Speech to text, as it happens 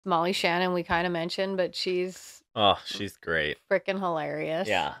Molly Shannon, we kind of mentioned, but she's she's great. freaking hilarious.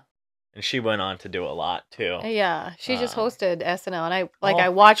 Yeah. And she went on to do a lot too. Yeah, she just hosted SNL, and Oh. I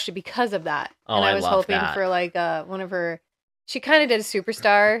watched it because of that. Oh, and I I was love hoping that. for like one of her. She kind of did a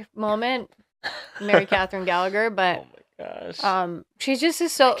superstar moment, Mary Catherine Gallagher, but Oh my gosh. she just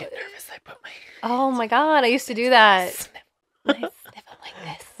is so. I get nervous. I put my. Oh my god, I used to do that. Sniffle. I sniffle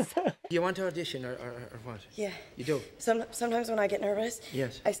like this. Do you want to audition or what? Yeah. You do? Sometimes when I get nervous,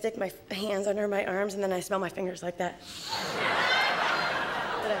 Yes. I stick my hands under my arms and then I smell my fingers like that.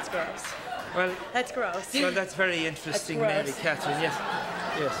 But that's gross. Well, That's gross. well, that's very interesting, That's Mary gross. Catherine. Yes.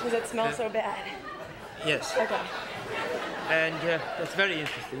 Yes. Does it smell so bad? Yes. Okay. And that's very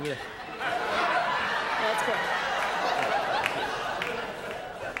interesting. Yes. That's gross.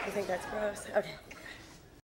 You think that's gross? Okay.